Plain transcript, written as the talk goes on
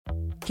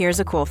Here's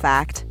a cool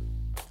fact.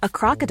 A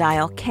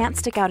crocodile can't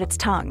stick out its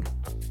tongue.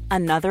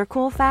 Another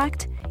cool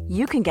fact,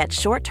 you can get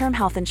short-term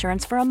health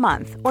insurance for a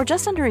month or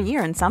just under a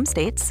year in some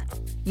states.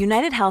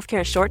 United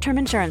Healthcare short-term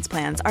insurance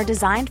plans are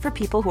designed for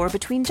people who are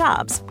between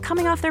jobs,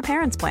 coming off their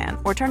parents' plan,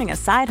 or turning a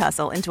side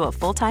hustle into a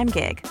full-time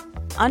gig.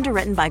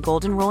 Underwritten by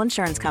Golden Rule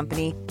Insurance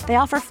Company, they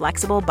offer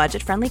flexible,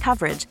 budget-friendly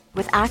coverage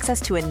with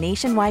access to a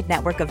nationwide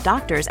network of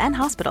doctors and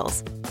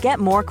hospitals. Get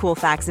more cool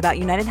facts about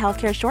United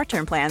Healthcare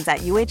short-term plans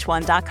at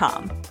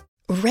uh1.com.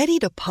 Ready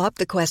to pop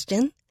the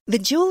question? The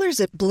jewelers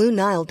at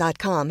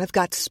BlueNile.com have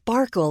got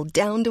sparkle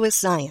down to a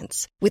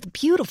science with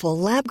beautiful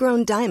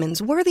lab-grown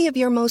diamonds worthy of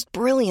your most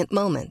brilliant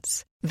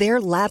moments.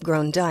 Their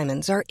lab-grown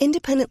diamonds are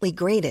independently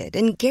graded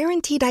and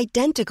guaranteed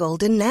identical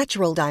to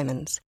natural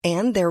diamonds,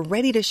 and they're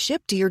ready to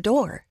ship to your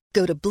door.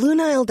 Go to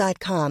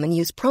BlueNile.com and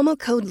use promo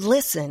code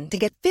LISTEN to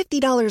get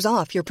 $50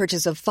 off your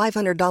purchase of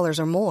 $500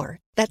 or more.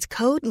 That's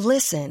code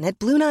LISTEN at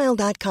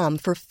BlueNile.com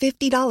for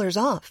 $50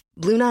 off.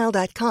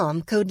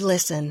 BlueNile.com, code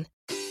LISTEN.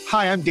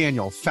 Hi, I'm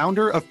Daniel,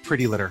 founder of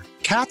Pretty Litter.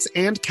 Cats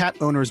and cat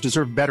owners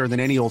deserve better than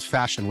any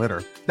old-fashioned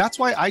litter. That's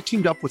why I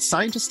teamed up with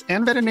scientists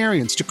and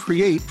veterinarians to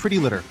create Pretty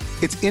Litter.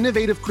 Its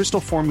innovative crystal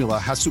formula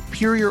has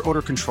superior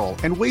odor control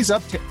and weighs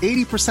up to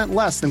 80%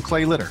 less than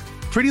clay litter.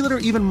 Pretty Litter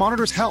even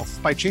monitors health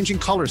by changing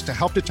colors to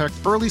help detect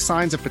early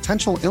signs of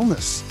potential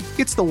illness.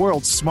 It's the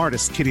world's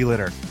smartest kitty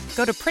litter.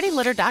 Go to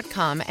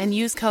prettylitter.com and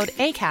use code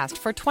ACAST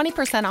for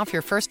 20% off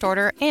your first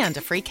order and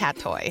a free cat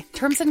toy.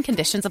 Terms and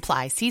conditions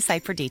apply. See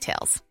site for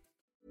details.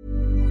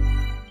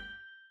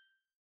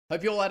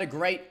 Hope you all had a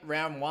great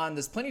round one.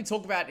 There's plenty to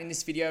talk about in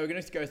this video. We're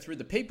going to go through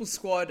the people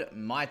squad,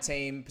 my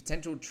team,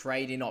 potential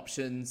trade-in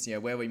options,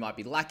 where we might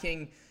be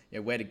lacking,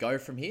 where to go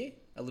from here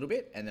a little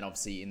bit. And then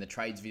obviously in the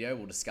trades video,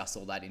 we'll discuss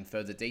all that in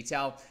further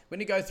detail. We're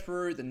going to go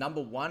through the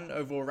number one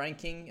overall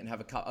ranking and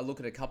have a look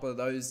at a couple of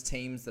those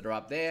teams that are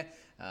up there.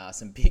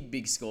 Some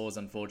big scores,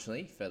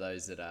 unfortunately, for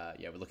those that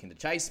we're looking to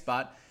chase.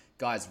 But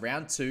guys,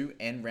 round 2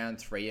 and round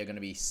 3 are going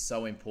to be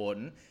so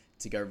important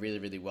to go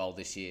really well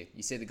this year.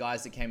 You see the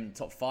guys that came in the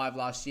top 5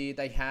 last year,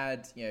 they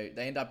had, they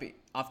end up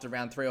after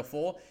round 3 or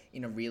 4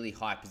 in a really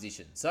high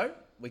position. So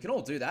we can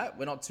all do that.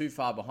 We're not too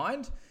far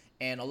behind.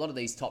 And a lot of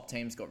these top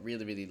teams got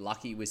really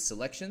lucky with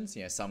selections.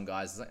 Some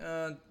guys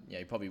like,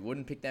 you probably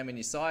wouldn't pick them in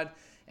your side.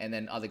 And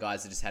then other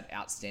guys that just had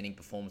outstanding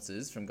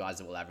performances from guys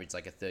that will average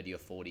like a 30 or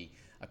 40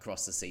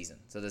 across the season.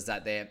 So there's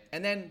that there.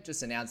 And then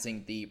just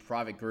announcing the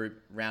private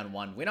group round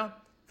 1 winner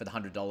for the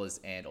 $100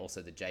 and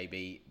also the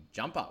JB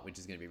jumper, which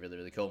is going to be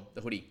really cool,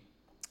 the hoodie.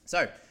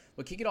 So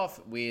we'll kick it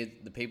off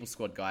with the people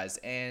squad, guys.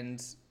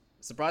 And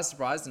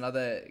surprise,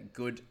 another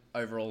good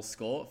overall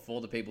score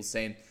for the people's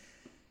team.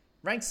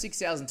 Ranked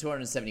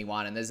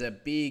 6,271, and there's a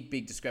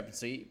big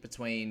discrepancy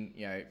between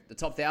the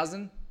top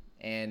 1,000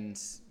 and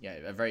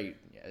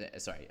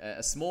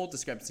a small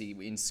discrepancy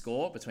in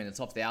score between the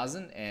top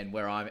 1,000 and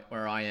where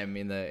I am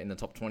in the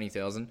top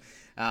 20,000.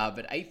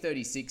 But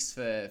 836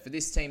 for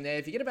this team there.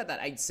 If you get about that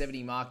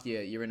 870 mark,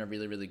 you're in a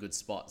really good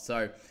spot.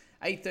 So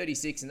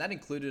 836, and that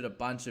included a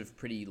bunch of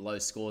pretty low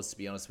scores, to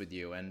be honest with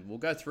you. And we'll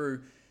go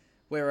through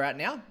where we're at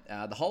now,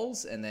 the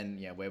holes, and then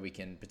where we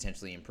can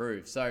potentially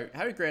improve. So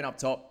Harry Grant up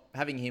top,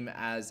 having him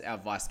as our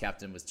vice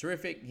captain was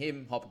terrific.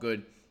 Him,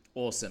 Hopgood,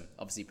 awesome.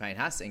 Obviously Payne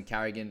Haas and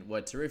Carrigan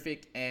were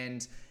terrific.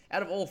 And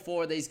out of all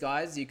 4 of these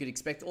guys, you could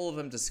expect all of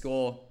them to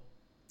score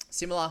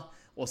similar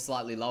or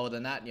slightly lower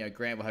than that.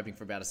 Grant, we're hoping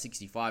for about a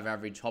 65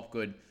 average.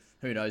 Hopgood,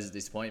 who knows at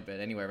this point, but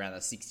anywhere around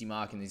that 60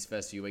 mark in these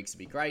first few weeks would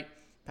be great.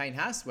 Payne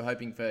Haas, we're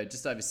hoping for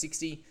just over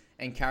 60.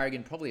 And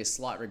Carrigan, probably a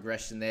slight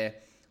regression there,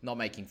 not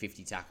making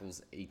 50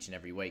 tackles each and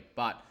every week.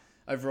 But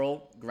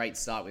overall, great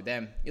start with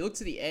them. You look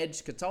to the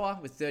edge,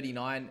 Katoa with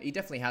 39. He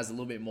definitely has a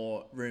little bit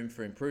more room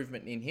for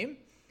improvement in him.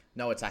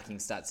 No attacking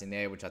stats in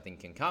there, which I think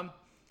can come.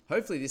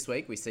 Hopefully this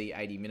week we see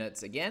 80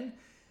 minutes again.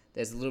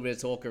 There's a little bit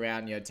of talk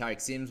around, Tariq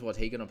Sims, what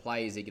he going to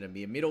play. Is he going to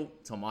be a middle?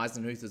 Tom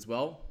Eisenhuth as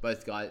well.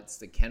 Both guys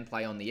that can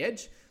play on the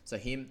edge. So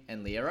him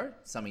and Liero,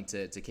 something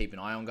to keep an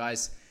eye on,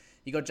 guys.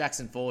 You got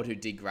Jackson Ford, who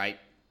did great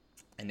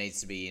and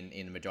needs to be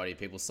in the majority of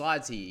people's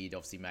sides. He'd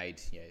obviously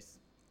made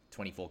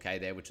 24K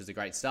there, which was a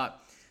great start.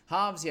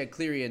 Halves, you had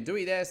Cleary and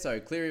Dewey there. So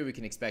Cleary, we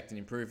can expect an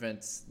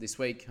improvement this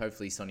week.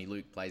 Hopefully Sonny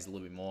Luke plays a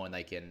little bit more and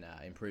they can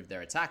improve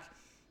their attack.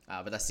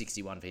 But that's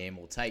 61 for him,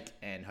 we'll take.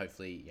 And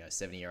hopefully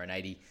 70 or an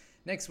 80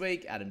 next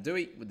week. Adam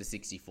Dewey with the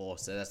 64.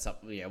 So that's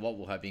what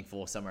we're hoping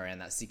for, somewhere around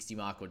that 60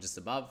 mark or just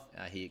above.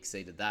 He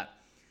exceeded that.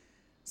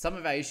 Some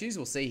of our issues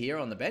we'll see here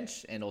on the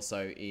bench and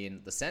also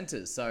in the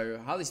centres. So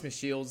Harley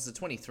Smith-Shields, the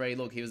 23.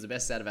 Look, he was the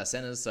best out of our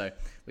centres, so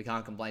we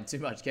can't complain too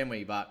much, can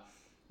we? But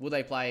will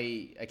they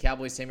play a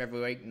Cowboys team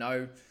every week?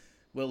 No.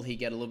 Will he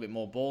get a little bit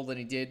more ball than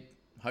he did?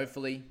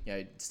 Hopefully.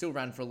 Still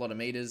run for a lot of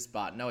meters,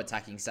 but no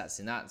attacking stats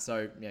in that.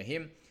 So,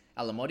 him,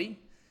 Alamotti,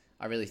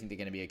 I really think they're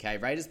going to be okay.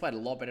 Raiders played a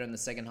lot better in the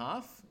second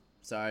half,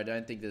 so I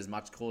don't think there's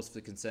much cause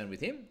for concern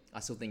with him. I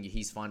still think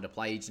he's fine to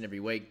play each and every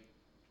week.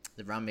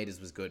 The run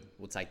meters was good.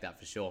 We'll take that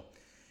for sure.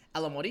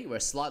 Alamotti, we're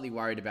slightly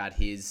worried about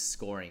his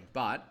scoring,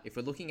 but if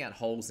we're looking at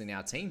holes in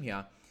our team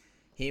here,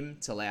 him,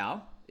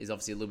 Talau, is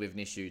obviously a little bit of an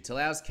issue.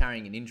 Talau's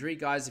carrying an injury.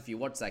 Guys, if you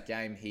watch that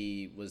game,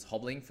 he was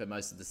hobbling for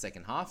most of the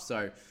second half.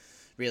 So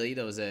really,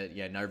 there was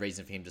no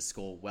reason for him to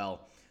score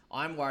well.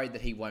 I'm worried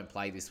that he won't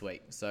play this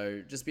week.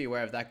 So just be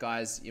aware of that,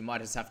 guys. You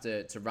might just have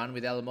to run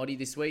with Alamotti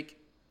this week.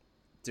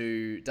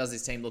 Does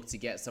this team look to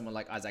get someone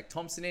like Isaac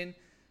Thompson in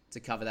to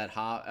cover that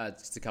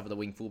to cover the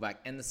wing fullback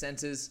and the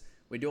centres?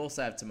 We do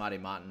also have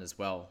Tamati Martin as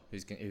well, who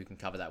can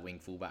cover that wing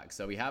fullback.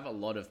 So we have a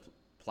lot of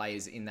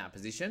players in that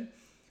position.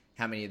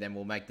 How many of them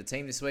will make the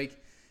team this week?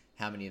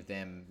 How many of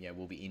them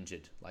will be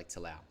injured, like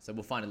Talau? So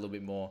we'll find a little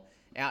bit more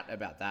out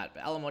about that.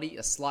 But Alamotti,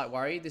 a slight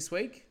worry this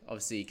week.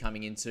 Obviously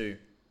coming into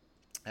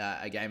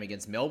a game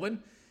against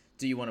Melbourne.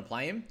 Do you want to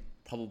play him?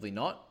 Probably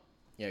not.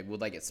 Will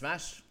they get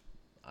smashed?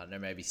 I don't know,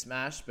 maybe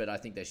smashed, but I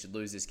think they should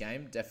lose this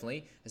game,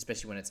 definitely,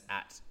 especially when it's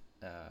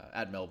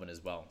at Melbourne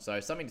as well. So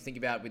something to think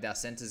about with our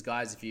centres,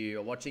 guys. If you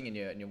are watching and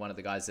you're one of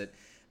the guys that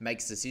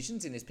makes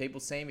decisions in this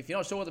People's team, if you're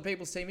not sure what the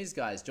People's team is,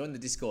 guys, join the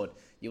Discord.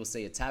 You'll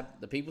see a tab,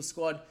 the People's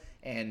Squad,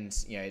 and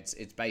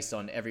it's based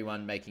on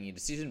everyone making a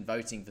decision,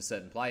 voting for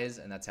certain players,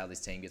 and that's how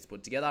this team gets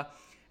put together.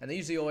 And they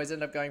usually always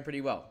end up going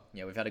pretty well.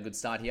 We've had a good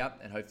start here,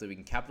 and hopefully we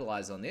can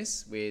capitalize on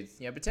this with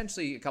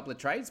potentially a couple of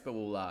trades, but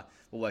we'll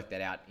work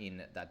that out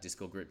in that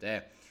Discord group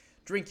there.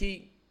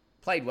 Drinky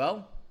played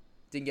well,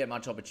 didn't get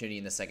much opportunity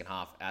in the second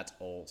half at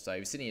all. So he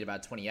was sitting at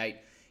about 28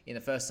 in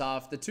the first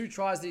half. The 2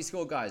 tries that he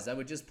scored, guys, they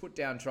were just put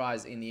down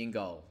tries in the in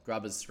goal.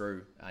 Grubbers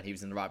through, and he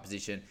was in the right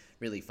position,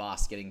 really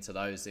fast getting to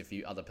those. A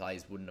few other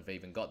players wouldn't have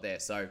even got there.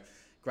 So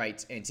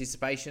great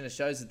anticipation. It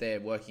shows that they're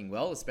working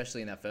well,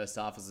 especially in that first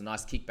half. It was a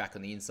nice kick back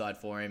on the inside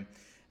for him.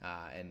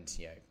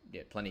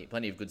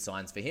 Plenty of good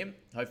signs for him.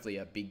 Hopefully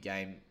a big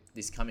game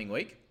this coming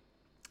week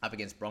up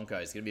against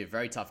Broncos. It's going to be a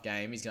very tough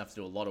game. He's going to have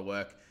to do a lot of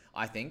work,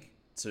 I think,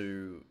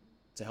 to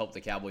help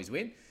the Cowboys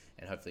win,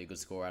 and hopefully a good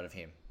score out of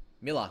him.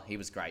 Miller, he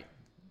was great.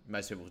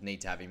 Most people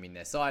need to have him in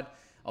their side.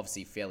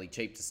 Obviously fairly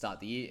cheap to start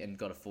the year and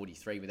got a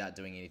 43 without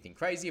doing anything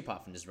crazy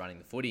apart from just running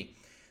the footy.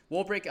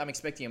 Warbrick, I'm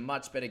expecting a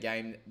much better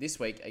game this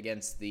week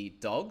against the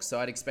Dogs, so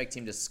I'd expect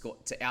him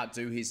to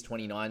outdo his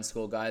 29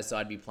 score, guys, so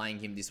I'd be playing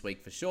him this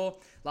week for sure.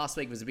 Last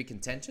week was a bit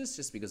contentious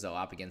just because they were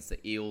up against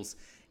the Eels,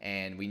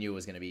 and we knew it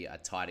was going to be a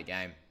tighter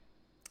game.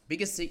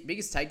 Biggest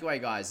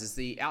takeaway, guys, is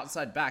the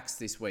outside backs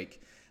this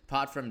week.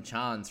 Apart from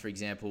Chance, for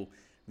example,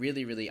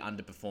 really, really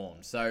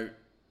underperformed. So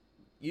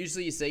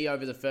usually you see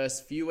over the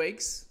first few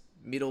weeks,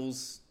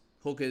 middles,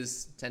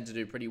 hookers tend to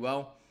do pretty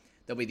well.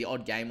 There'll be the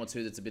odd game or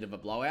two that's a bit of a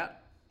blowout.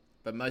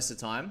 But most of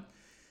the time,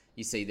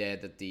 you see there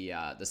that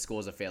the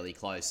scores are fairly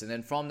close. And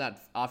then from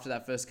that, after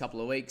that first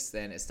couple of weeks,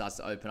 then it starts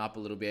to open up a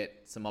little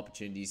bit. Some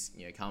opportunities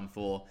come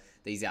for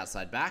these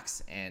outside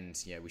backs. And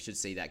we should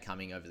see that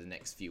coming over the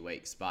next few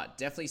weeks. But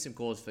definitely some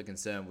cause for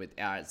concern with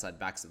our outside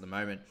backs at the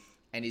moment.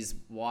 And is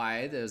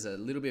why there's a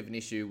little bit of an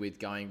issue with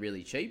going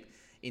really cheap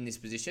in this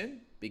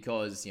position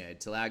because,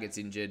 Talau gets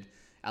injured,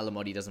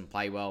 Alamotti doesn't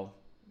play well.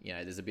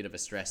 There's a bit of a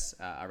stress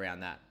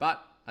around that.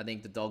 But I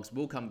think the Dogs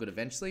will come good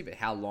eventually, but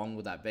how long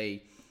will that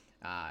be?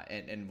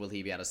 And will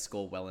he be able to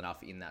score well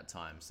enough in that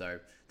time? So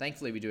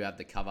thankfully we do have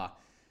the cover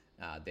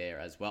there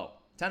as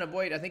well. Tanner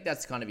Boyd, I think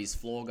that's kind of his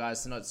flaw,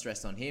 guys, so not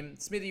stress on him.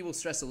 Smithy will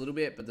stress a little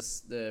bit, but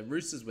the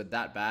Roosters were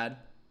that bad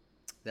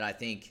that I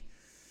think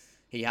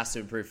he has to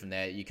improve from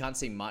there. You can't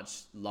see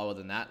much lower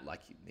than that. Like,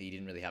 he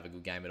didn't really have a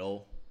good game at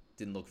all.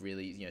 Didn't look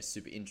really,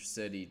 super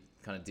interested. He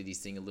kind of did his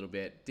thing a little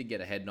bit. Did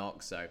get a head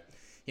knock. So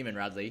him and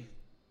Radley,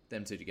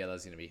 them two together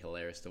is going to be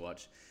hilarious to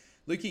watch.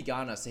 Lukey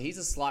Garner. So he's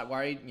a slight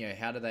worry.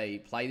 How do they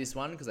play this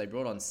one? Because they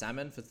brought on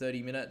Salmon for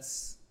 30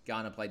 minutes.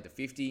 Garner played the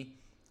 50.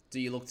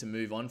 Do you look to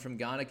move on from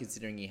Garner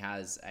considering he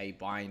has a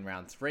buy in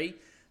round 3?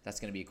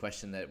 That's going to be a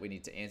question that we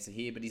need to answer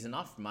here. But he's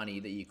enough money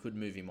that you could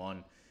move him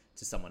on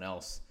to someone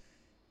else.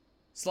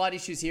 Slight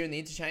issues here in the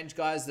interchange,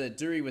 guys. The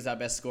Dury was our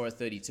best scorer at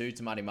 32,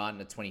 Tamati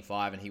Martin at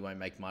 25, and he won't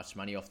make much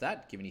money off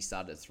that, given he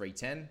started at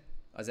 310.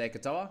 Isaiah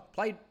Katoa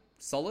played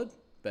solid,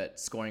 but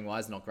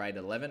scoring-wise, not great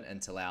at 11, and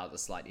Talau the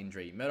slight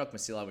injury. Murdoch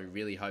Masila, we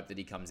really hope that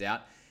he comes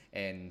out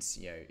and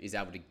is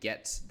able to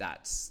get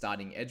that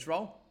starting edge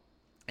role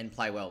and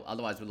play well.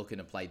 Otherwise, we're looking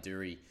to play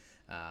Dury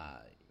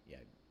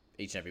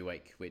each and every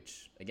week,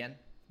 which, again,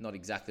 not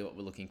exactly what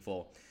we're looking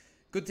for.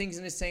 Good things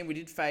in this team. We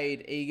did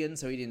fade Egan,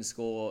 so he didn't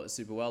score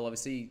super well,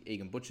 obviously.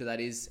 Egan Butcher, that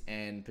is,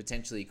 and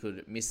potentially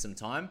could miss some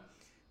time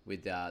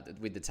with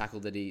the tackle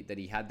that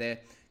he had there.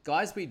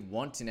 Guys we'd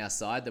want in our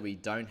side that we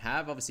don't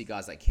have, obviously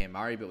guys like Cam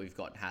Murray, but we've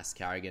got Haas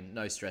Carrigan,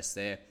 no stress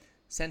there.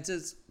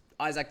 Centres,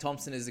 Isaac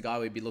Thompson is the guy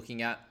we'd be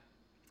looking at.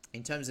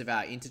 In terms of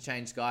our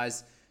interchange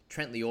guys,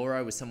 Trent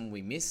Lioro was someone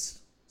we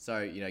missed.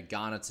 So,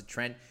 Garner to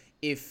Trent.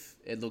 If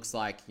it looks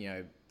like,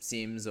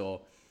 Sims or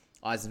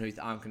Eisenhuth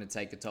aren't going to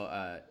take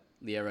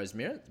Liero's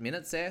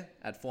minutes there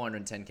at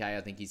 410k,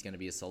 I think he's going to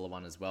be a solid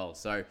one as well.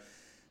 So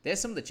there's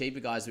some of the cheaper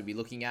guys we'd be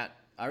looking at.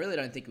 I really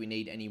don't think we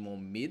need any more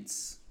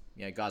mids.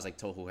 Guys like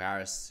Tohu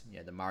Harris,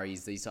 the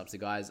Murrays, these types of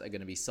guys are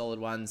going to be solid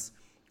ones.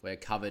 We're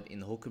covered in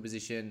the hooker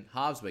position.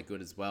 Halves, we're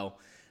good as well.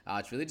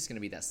 It's really just going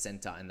to be that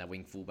centre and that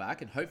wing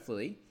fullback. And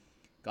hopefully,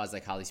 guys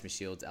like Harley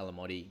Smith-Shields,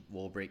 Alamotti,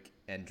 Warbrick,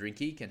 and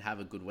Drinky can have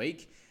a good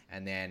week.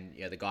 And then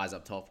the guys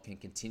up top can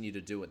continue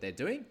to do what they're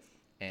doing.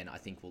 And I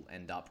think we'll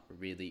end up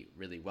really,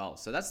 really well.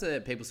 So that's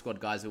the People Squad,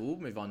 guys. We'll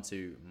move on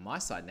to my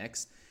side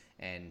next.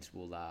 And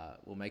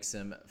we'll make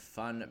some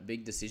fun,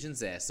 big decisions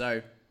there.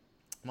 So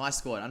my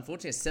squad,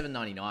 unfortunately, is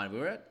 799. We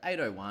were at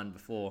 801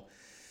 before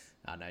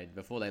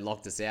they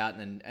locked us out,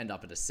 and then end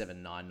up at a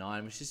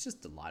 799, which is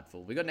just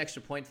delightful. We got an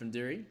extra point from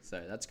Dury,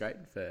 so that's great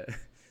for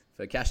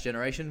cash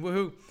generation.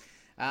 Woohoo!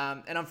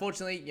 And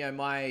unfortunately,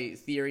 my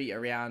theory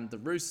around the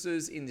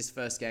Roosters in this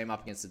first game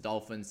up against the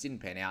Dolphins didn't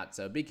pan out.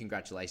 So big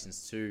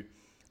congratulations to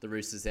the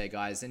Roosters there,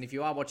 guys. And if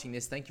you are watching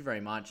this, thank you very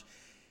much.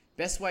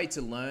 Best way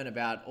to learn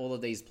about all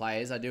of these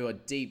players, I do a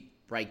deep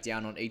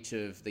breakdown on each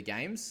of the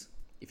games.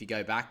 If you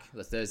go back,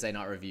 the Thursday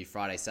night review,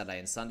 Friday, Saturday,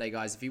 and Sunday,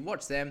 guys, if you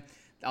watch them,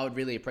 I would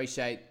really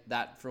appreciate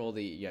that for all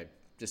the,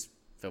 just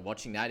for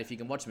watching that. If you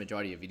can watch the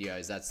majority of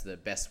videos, that's the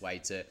best way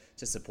to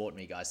support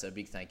me, guys. So a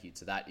big thank you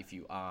to that if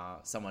you are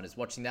someone who's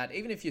watching that.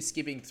 Even if you're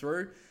skipping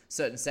through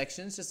certain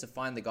sections just to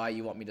find the guy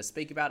you want me to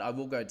speak about, I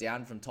will go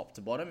down from top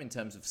to bottom in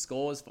terms of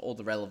scores for all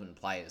the relevant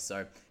players. So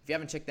if you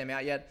haven't checked them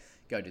out yet,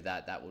 go do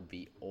that. That would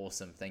be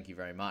awesome. Thank you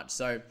very much.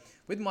 So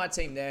with my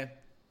team there,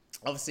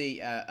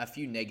 obviously a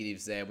few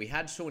negatives there. We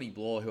had Shawnee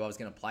Bloor, who I was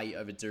going to play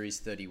over Dury's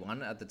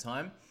 31 at the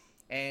time.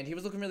 And he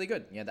was looking really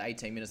good. The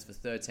 18 minutes for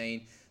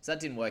 13. So that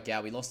didn't work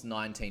out. We lost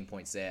 19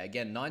 points there.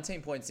 Again,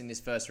 19 points in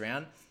this first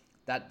round.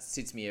 That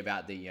sits me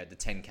about the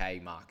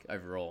 10K mark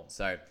overall.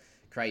 So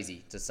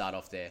crazy to start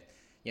off there.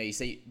 You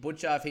see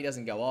Butcher, if he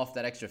doesn't go off,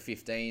 that extra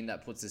 15,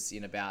 that puts us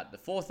in about the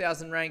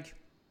 4,000 rank.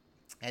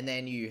 And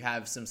then you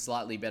have some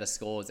slightly better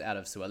scores out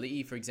of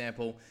Suali'i, for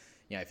example.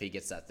 If he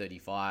gets that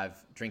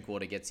 35,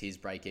 Drinkwater gets his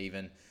break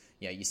even.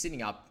 You're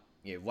sitting up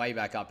way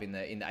back up in the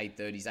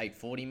 830s,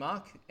 840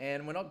 mark.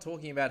 And we're not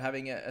talking about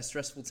having a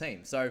stressful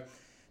team. So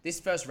this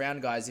first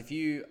round, guys, if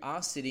you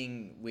are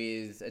sitting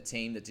with a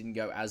team that didn't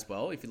go as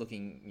well, if you're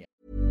looking...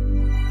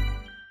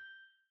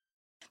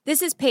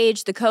 This is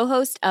Paige, the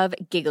co-host of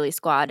Giggly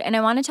Squad. And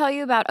I want to tell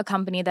you about a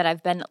company that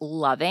I've been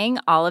loving,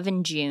 Olive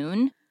 &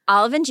 June.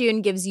 Olive &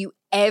 June gives you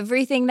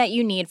everything that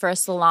you need for a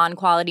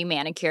salon-quality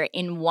manicure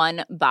in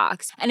one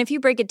box. And if you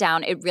break it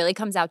down, it really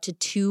comes out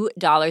to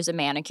 $2 a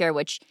manicure,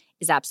 which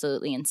is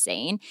absolutely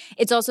insane.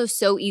 It's also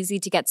so easy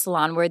to get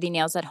salon-worthy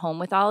nails at home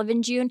with Olive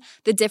 & June.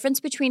 The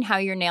difference between how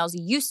your nails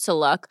used to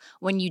look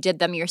when you did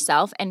them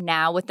yourself and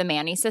now with the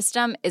Mani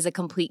system is a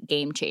complete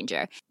game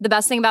changer. The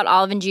best thing about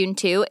Olive & June,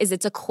 too, is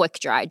it's a quick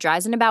dry.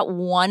 Dries in about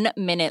 1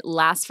 minute,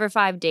 lasts for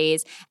 5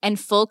 days, and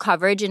full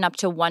coverage in up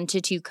to 1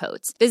 to 2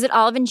 coats. Visit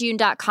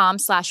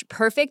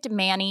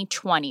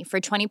oliveandjune.com/perfectmani20 for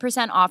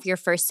 20% off your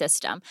first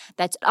system.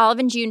 That's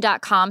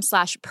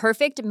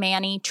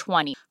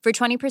oliveandjune.com/perfectmani20 for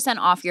 20%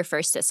 off your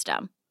first system.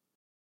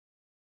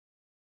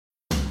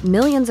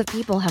 Millions of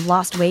people have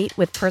lost weight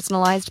with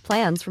personalized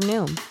plans from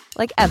Noom.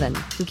 Like Evan,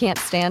 who can't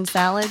stand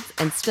salads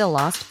and still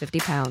lost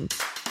 50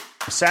 pounds.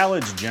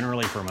 Salads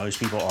generally for most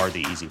people are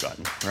the easy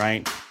button,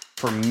 right?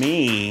 For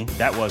me,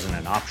 that wasn't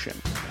an option.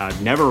 I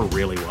never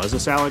really was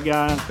a salad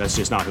guy. That's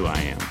just not who I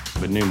am.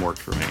 But Noom worked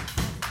for me.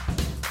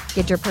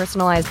 Get your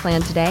personalized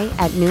plan today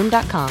at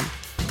Noom.com.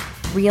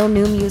 Real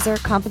Noom user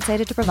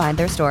compensated to provide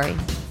their story.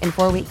 In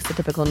 4 weeks, the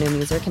typical Noom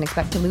user can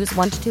expect to lose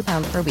 1 to 2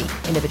 pounds per week.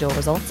 Individual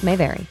results may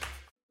vary.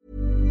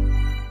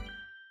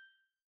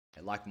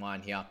 Like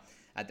mine here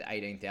at the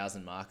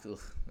 18,000 mark. Ugh,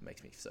 it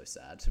makes me so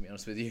sad, to be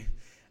honest with you.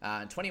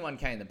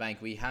 21K in the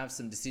bank. We have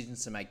some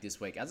decisions to make this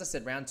week. As I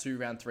said, round 2,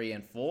 round 3,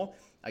 and 4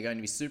 are going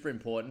to be super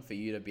important for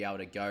you to be able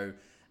to go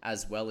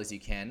as well as you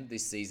can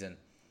this season.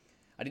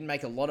 I didn't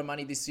make a lot of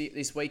money this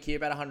week here,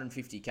 about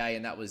 150K,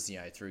 and that was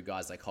through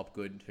guys like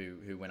Hopgood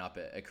who went up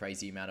a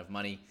crazy amount of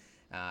money,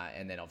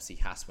 and then obviously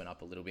Haas went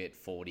up a little bit,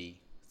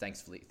 40.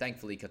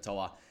 Thankfully,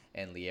 Katoa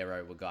and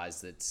Liero were guys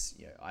that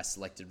I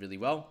selected really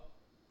well.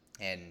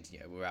 And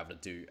we were able to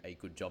do a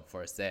good job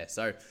for us there.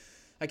 So,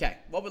 okay,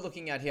 what we're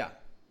looking at here,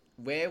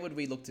 where would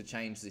we look to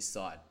change this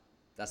side?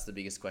 That's the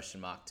biggest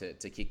question mark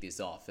to kick this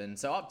off. And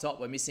so up top,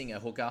 we're missing a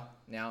hooker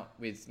now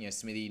with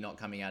Smithy not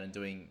coming out and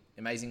doing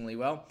amazingly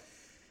well.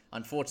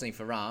 Unfortunately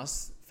for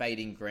us,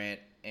 fading Grant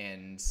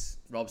and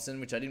Robson,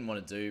 which I didn't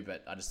want to do,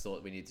 but I just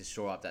thought we needed to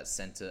shore up that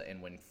centre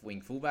and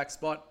wing fullback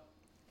spot.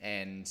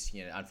 And,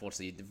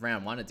 unfortunately,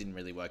 round 1, it didn't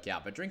really work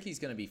out. But Drinky's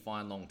going to be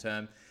fine long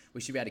term.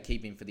 We should be able to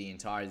keep him for the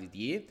entirety of the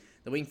year.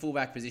 The wing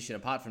fullback position,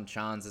 apart from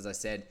Chance, as I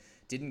said,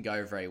 didn't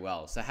go very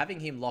well. So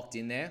having him locked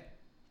in there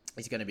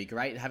is going to be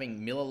great.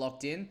 Having Miller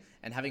locked in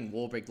and having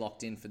Warbrick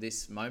locked in for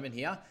this moment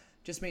here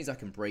just means I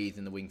can breathe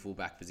in the wing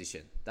fullback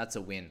position. That's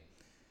a win.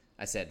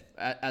 As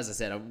I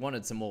said, I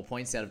wanted some more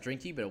points out of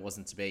Drinky, but it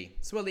wasn't to be.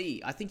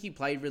 Suali'i, I think he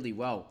played really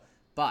well.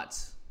 But,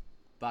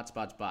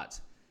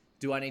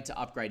 do I need to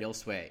upgrade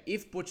elsewhere?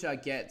 If Butcher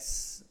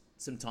gets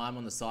some time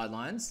on the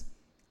sidelines,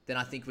 then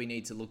I think we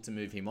need to look to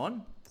move him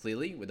on,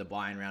 clearly, with a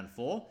buy in round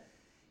 4.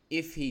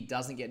 if he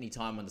doesn't get any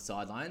time on the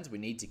sidelines, we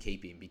need to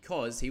keep him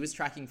because he was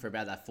tracking for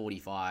about that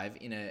 45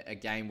 in a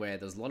game where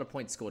there was a lot of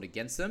points scored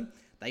against them.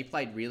 They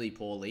played really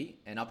poorly,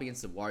 and up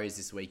against the Warriors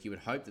this week, you would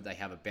hope that they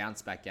have a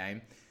bounce-back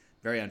game.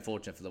 Very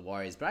unfortunate for the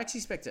Warriors, but I actually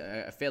expect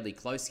a fairly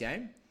close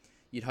game.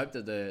 You'd hope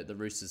that the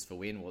Roosters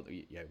win,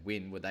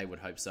 they would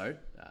hope so.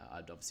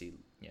 I'd obviously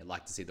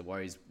like to see the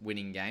Warriors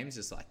winning games,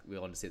 just like we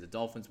want to see the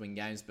Dolphins win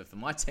games. But for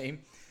my team,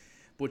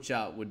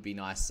 Butcher would be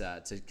nice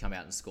to come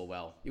out and score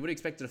well. You would have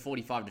expected a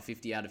 45 to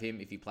 50 out of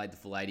him if he played the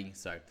full 80,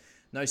 so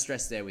no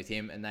stress there with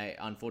him. And they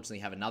unfortunately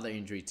have another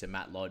injury to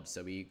Matt Lodge,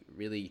 so we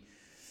really,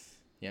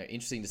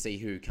 interesting to see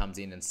who comes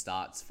in and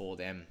starts for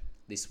them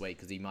this week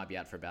because he might be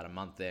out for about a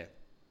month there.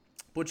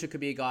 Butcher could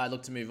be a guy I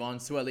look to move on.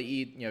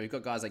 Suoli'i, we've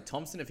got guys like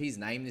Thompson. If he's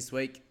named this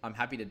week, I'm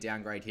happy to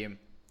downgrade him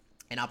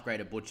and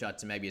upgrade a Butcher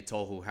to maybe a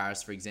Tohu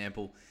Harris, for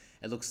example.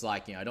 It looks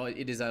like,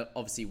 it is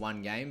obviously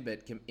one game,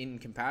 but in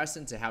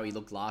comparison to how he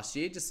looked last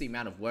year, just the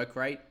amount of work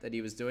rate that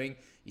he was doing,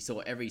 you saw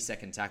every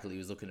second tackle he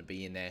was looking to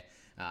be in there,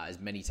 as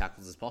many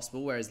tackles as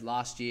possible. Whereas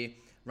last year,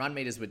 run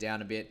meters were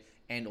down a bit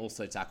and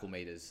also tackles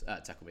made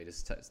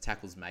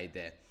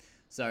there.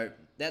 So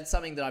that's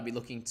something that I'd be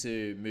looking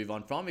to move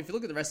on from. If you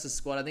look at the rest of the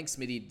squad, I think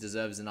Smithy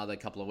deserves another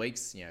couple of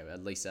weeks,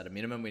 at least at a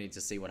minimum. We need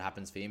to see what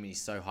happens for him, and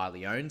he's so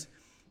highly owned.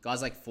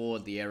 Guys like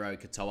Ford, Liero,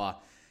 Katoa,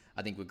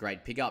 I think were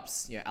great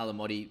pickups.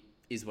 Alamotti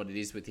is what it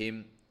is with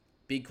him.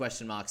 Big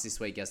question marks this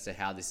week as to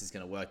how this is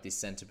going to work, this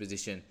centre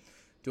position.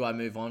 Do I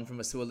move on from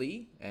a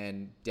Suoli'i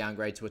and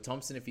downgrade to a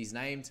Thompson if he's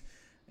named?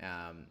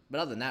 But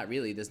other than that,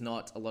 really, there's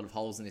not a lot of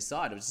holes in his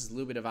side. It was just a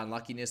little bit of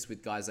unluckiness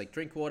with guys like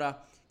Drinkwater,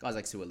 guys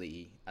like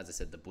Suoli'i, as I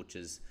said, the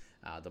Butchers,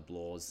 the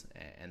Blaws,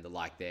 and the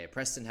like there.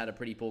 Preston had a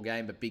pretty poor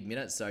game, but big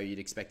minutes, so you'd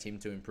expect him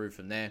to improve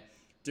from there.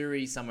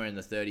 Dury, somewhere in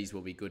the 30s,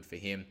 will be good for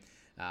him.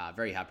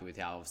 Very happy with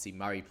how, obviously,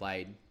 Murray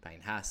played,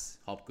 Payne Haas,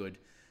 Hopgood.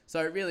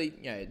 So really,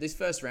 this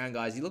first round,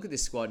 guys, you look at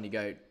this squad and you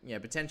go,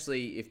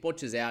 potentially if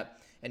Butcher's out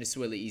and if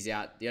Suoli'i's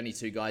out, the only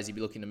two guys you'd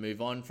be looking to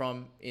move on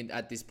from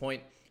at this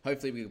point.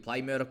 Hopefully we can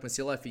play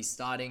Murdoch-Masila if he's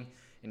starting,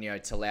 and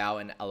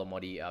Talau and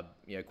Alamotti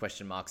are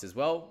question marks as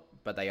well,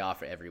 but they are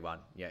for everyone.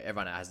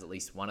 Everyone has at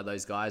least one of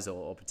those guys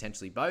or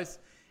potentially both,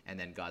 and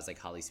then guys like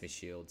Harley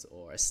Smith-Shields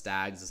or a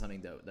Stags or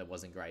something that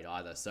wasn't great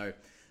either. So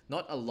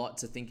not a lot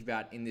to think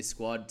about in this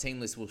squad.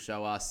 Team list will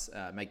show us,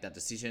 make that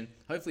decision.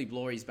 Hopefully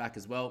Blorey's back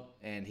as well,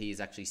 and he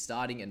is actually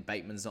starting, and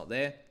Bateman's not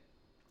there.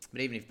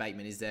 But even if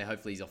Bateman is there,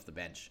 hopefully he's off the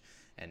bench,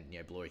 and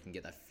Blorey can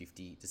get that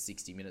 50 to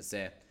 60 minutes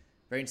there.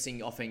 Very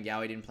interesting. Offhand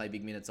Gowie didn't play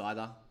big minutes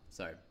either,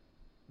 so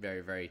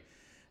very, very,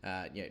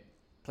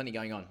 plenty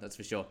going on, that's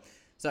for sure.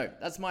 So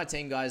that's my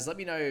team, guys. Let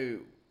me know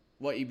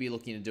what you'd be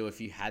looking to do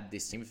if you had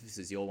this team, if this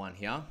is your one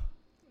here.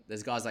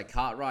 There's guys like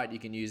Cartwright you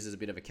can use as a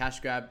bit of a cash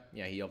grab.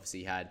 He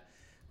obviously had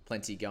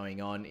plenty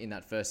going on in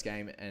that first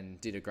game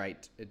and did a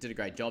great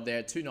job there.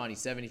 At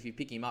 297, if you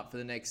pick him up for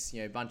the next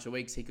bunch of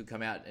weeks, he could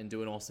come out and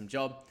do an awesome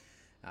job.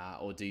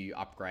 Or do you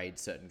upgrade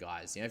certain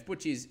guys? If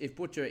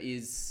Butcher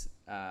is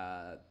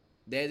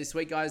there this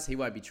week, guys, he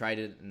won't be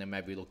traded, and then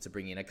maybe we look to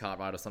bring in a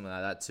Cartwright or something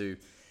like that to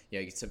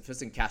for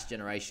some cash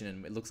generation,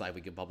 and it looks like we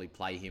could probably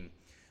play him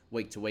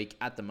week to week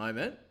at the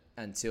moment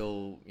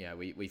until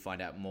we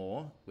find out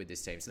more with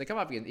this team. So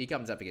he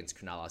comes up against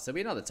Cronulla, so it'll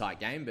be another tight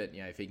game, but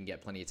if he can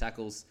get plenty of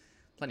tackles,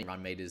 plenty of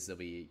run meters, there'll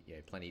be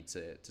plenty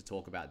to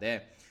talk about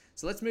there.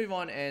 So let's move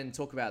on and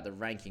talk about the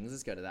rankings.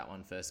 Let's go to that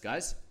one first,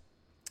 guys.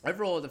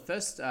 Overall, the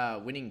first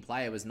winning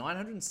player was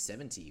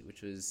 970,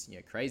 which was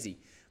crazy.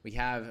 We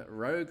have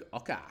Rogue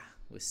Oka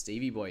with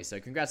Stevie Boy, so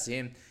congrats to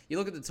him. You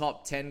look at the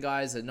top 10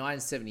 guys at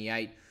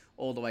 978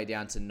 all the way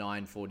down to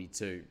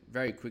 942.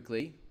 Very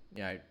quickly,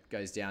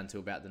 goes down to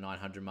about the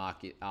 900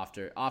 mark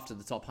after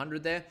the top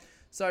 100 there.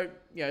 So,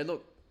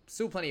 look,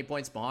 still plenty of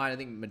points behind. I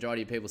think the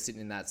majority of people sitting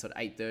in that sort of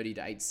 830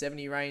 to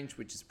 870 range,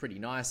 which is pretty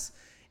nice,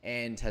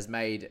 and has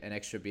made an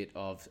extra bit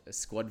of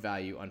squad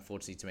value,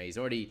 unfortunately, to me. He's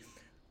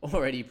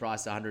already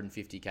priced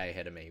 150k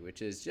ahead of me,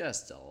 which is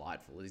just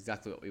delightful. It's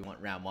exactly what we want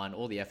round one,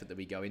 all the effort that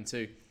we go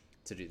into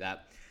to do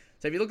that.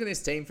 So if you look at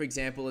this team, for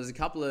example, there's a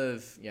couple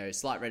of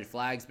slight red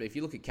flags, but if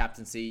you look at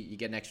captaincy, you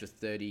get an extra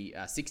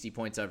 60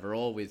 points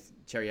overall with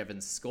Cherry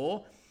Evans'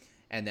 score,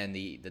 and then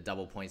the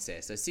double points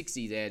there. So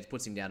 60 there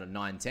puts him down to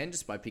 910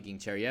 just by picking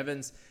Cherry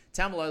Evans.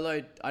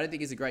 Taumalolo, I don't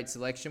think is a great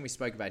selection. We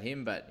spoke about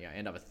him, but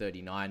end up at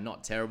 39,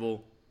 not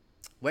terrible.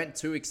 Went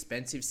two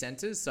expensive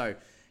centres, so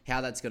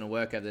how that's going to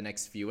work over the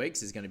next few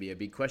weeks is going to be a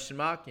big question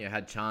mark.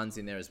 Had Chans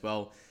in there as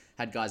well.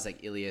 Had guys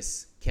like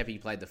Ilias.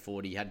 Kepi played the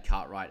 40. Had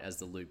Cartwright as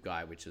the loop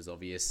guy, which is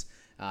obvious.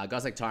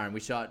 Guys like Tyron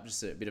Wishart,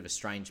 just a bit of a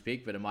strange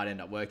pick, but it might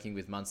end up working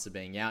with Munster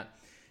being out.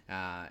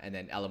 And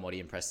then Alamotti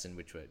and Preston,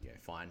 which were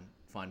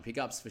fine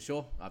pickups for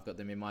sure. I've got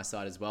them in my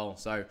side as well.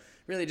 So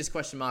really just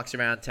question marks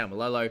around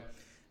Taumalolo,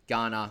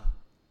 Garner,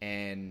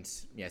 and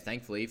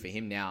thankfully for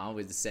him now,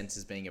 with the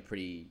centres being a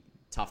pretty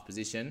tough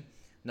position,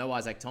 no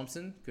Isaac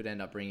Thompson. Could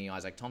end up bringing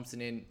Isaac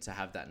Thompson in to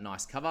have that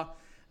nice cover.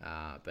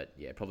 But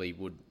probably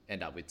would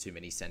end up with too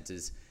many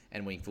centres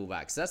and wing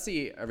fullbacks. So that's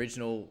the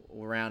original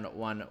round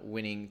one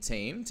winning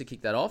team to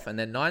kick that off. And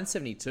then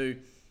 972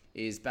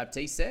 is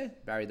Baptiste there,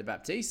 Barry the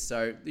Baptiste.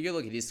 So you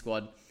look at his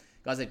squad,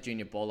 guys like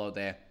Junior Bolo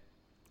there,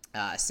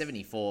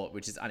 74,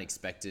 which is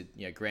unexpected.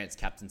 Grant's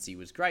captaincy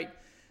was great.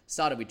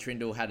 Started with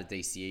Trindle, had a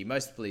DCE.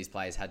 Most of these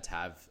players had to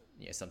have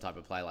some type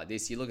of play like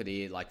this. You look at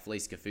here, like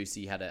Felice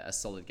Kafusi had a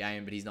solid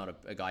game, but he's not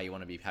a guy you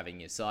want to be having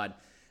your side.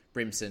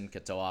 Brimson,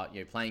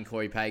 Katoa, playing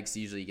Corey Pags,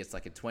 usually he gets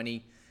like a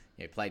 20.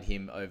 Played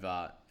him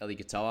over Eli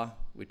Katoa,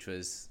 which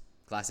was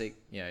classic,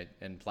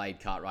 and played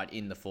Cartwright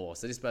in the 4.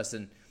 So this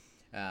person,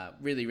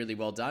 really, really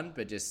well done,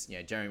 but just,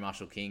 Jeremy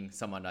Marshall King,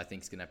 someone I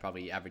think is going to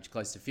probably average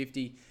close to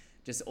 50.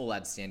 Just all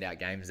had standout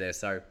games there.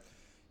 So,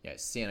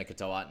 Sienna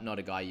Katoa, not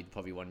a guy you'd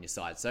probably want on your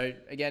side. So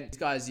again, these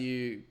guys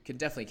you can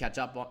definitely catch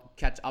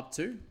up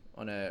to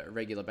on a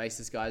regular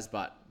basis, guys.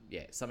 But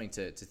yeah, something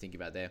to think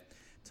about there.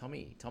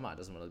 Toma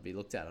doesn't want to be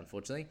looked at,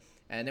 unfortunately.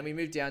 And then we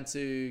move down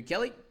to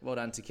Kelly. Well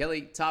done to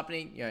Kelly.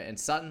 Tarpany, and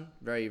Sutton,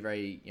 very,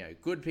 very,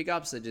 good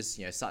pickups. So just,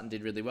 Sutton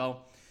did really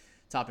well.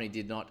 Tarpany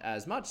did not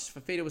as much.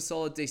 Fafita was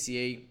solid.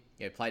 DCE,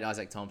 played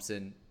Isaac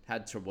Thompson,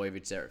 had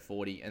Trebojevic there at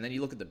 40. And then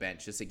you look at the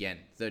bench, just again,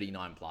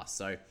 39 plus.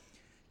 So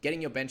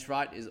getting your bench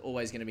right is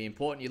always going to be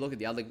important. You look at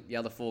the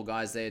other 4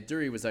 guys there.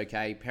 Dury was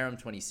okay. Perham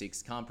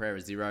 26, Khan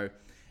Pereira 0,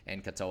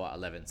 and Katoa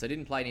 11. So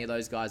didn't play any of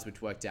those guys,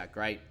 which worked out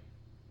great.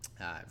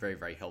 Very,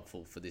 very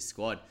helpful for this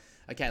squad.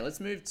 Okay, let's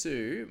move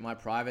to my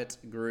private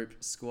group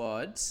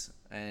squad.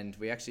 And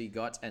we actually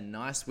got a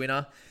nice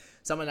winner.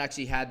 Someone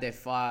actually had their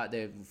 5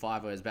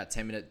 was about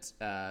 10-minute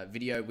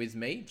video with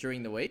me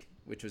during the week,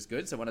 which was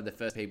good. So one of the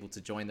first people to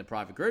join the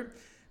private group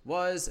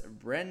was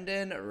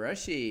Brendan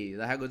Roshi.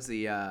 How good's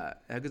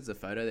the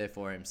photo there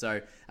for him? So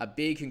a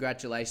big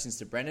congratulations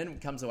to Brendan.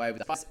 Comes away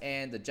with us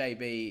and the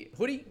JB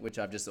hoodie, which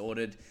I've just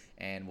ordered,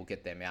 and we'll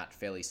get them out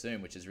fairly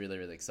soon, which is really,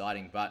 really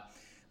exciting. But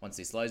once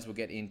this loads, we'll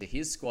get into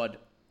his squad.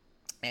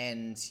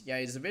 And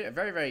it's a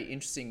very, very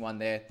interesting one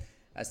there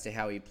as to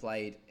how he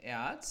played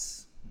out.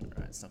 All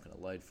right, it's not going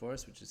to load for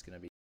us, which is going to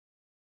be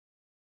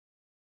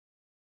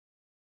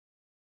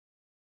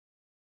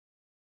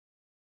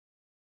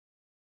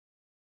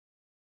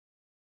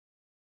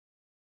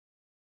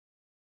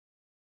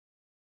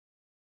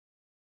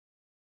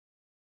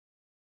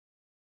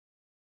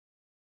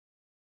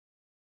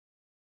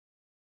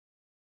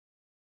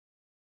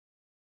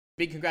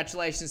big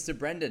congratulations to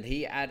Brendan.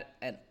 He had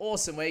an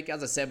awesome week.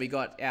 As I said, we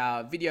got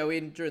our video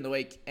in during the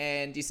week,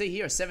 and you see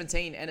here a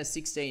 17 and a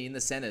 16 in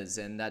the centers,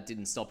 and that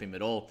didn't stop him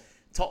at all.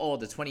 Or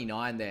the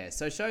 29 there.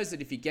 So it shows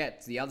that if you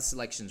get the other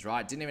selections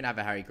right, didn't even have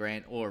a Harry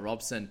Grant or a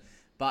Robson,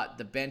 but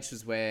the bench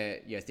was where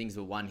things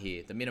were won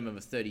here. The minimum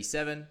of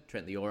 37,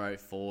 Trent Leoro,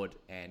 Ford,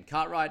 and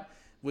Cartwright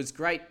was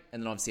great,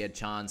 and then obviously had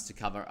chance to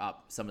cover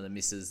up some of the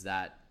misses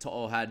that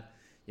To'o had.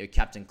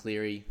 Captain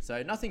Cleary.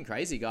 So nothing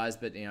crazy, guys,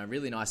 but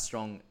really nice,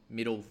 strong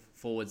middle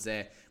forwards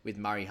there with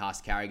Murray, Haas,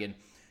 Carrigan.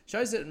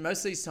 Shows that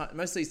most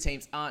of these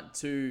teams aren't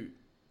too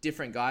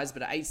different, guys,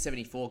 but at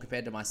 874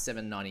 compared to my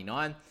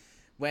 799.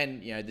 When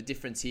the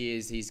difference here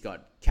is he's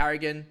got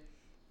Carrigan,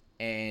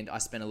 and I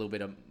spent a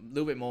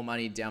little bit more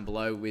money down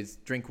below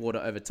with Drinkwater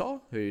over To,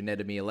 who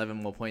netted me 11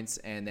 more points,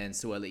 and then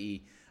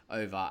Suoli'i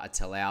over a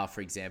Talau,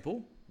 for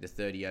example, the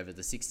 30 over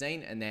the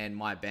 16, and then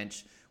my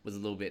bench was a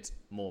little bit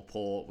more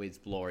poor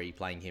with Blory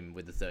playing him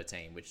with the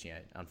 13, which,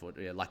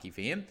 unfortunately, lucky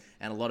for him.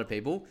 And a lot of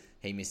people,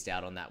 he missed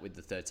out on that with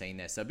the 13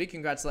 there. So big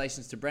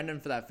congratulations to Brendan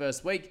for that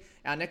first week.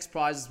 Our next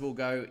prizes will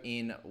go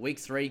in week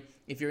 3.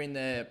 If you're in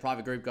the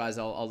private group, guys,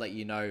 I'll let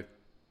you know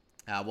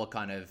what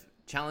kind of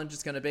challenge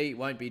it's going to be. It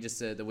won't be just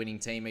the winning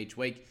team each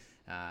week.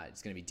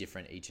 It's going to be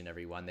different each and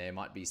every one. There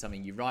might be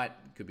something you write.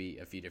 Could be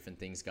a few different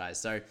things,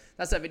 guys. So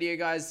that's that video,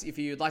 guys. If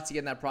you'd like to get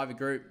in that private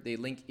group, the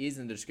link is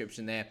in the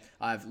description there.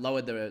 I've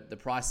lowered the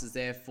prices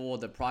there for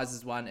the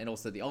prizes one and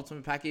also the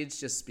ultimate package,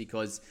 just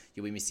because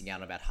you'll be missing out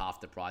on about half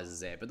the prizes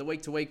there. But the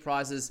week-to-week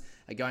prizes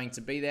are going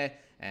to be there,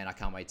 and I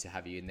can't wait to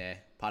have you in there,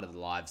 part of the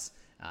lives,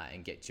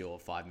 and get your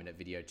 5-minute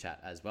video chat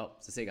as well.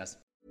 So see you guys.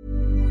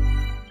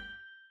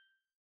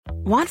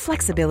 Want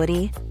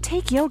flexibility?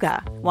 Take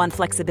yoga. Want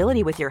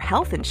flexibility with your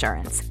health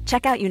insurance?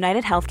 Check out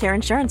United Healthcare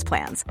Insurance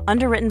Plans.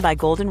 Underwritten by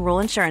Golden Rule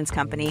Insurance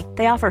Company,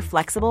 they offer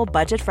flexible,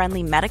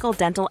 budget-friendly medical,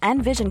 dental,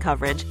 and vision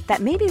coverage that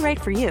may be right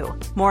for you.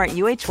 More at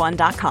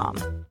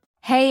uh1.com.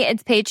 Hey,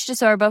 it's Paige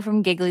DeSorbo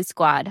from Giggly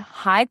Squad.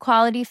 High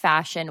quality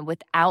fashion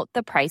without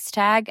the price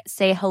tag.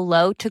 Say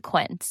hello to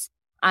Quince.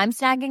 I'm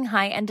snagging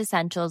high-end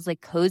essentials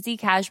like cozy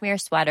cashmere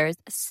sweaters,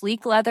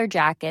 sleek leather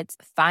jackets,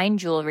 fine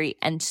jewelry,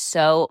 and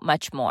so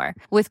much more.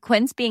 With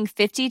Quince being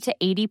 50 to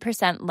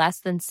 80%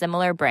 less than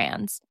similar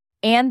brands.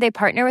 And they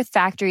partner with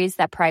factories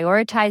that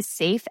prioritize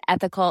safe,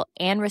 ethical,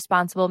 and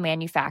responsible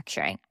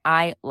manufacturing.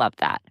 I love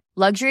that.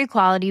 Luxury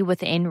quality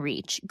within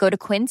reach. Go to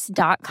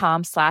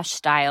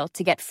quince.com/style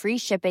to get free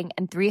shipping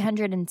and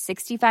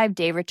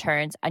 365-day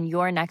returns on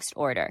your next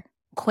order.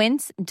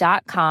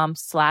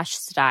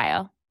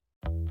 Quince.com/style.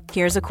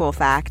 Here's a cool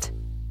fact.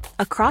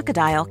 A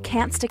crocodile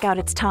can't stick out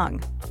its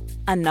tongue.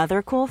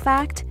 Another cool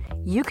fact,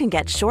 you can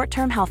get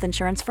short-term health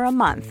insurance for a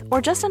month or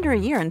just under a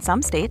year in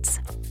some states.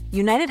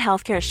 United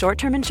Healthcare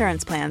short-term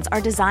insurance plans are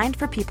designed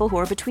for people who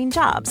are between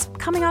jobs,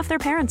 coming off their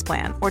parents'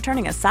 plan, or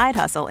turning a side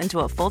hustle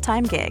into a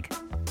full-time gig.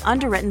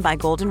 Underwritten by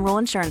Golden Rule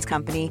Insurance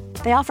Company,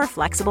 they offer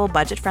flexible,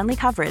 budget-friendly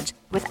coverage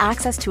with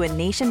access to a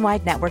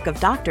nationwide network of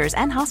doctors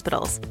and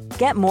hospitals.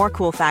 Get more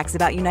cool facts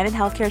about United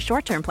Healthcare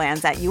short-term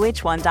plans at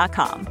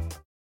uh1.com.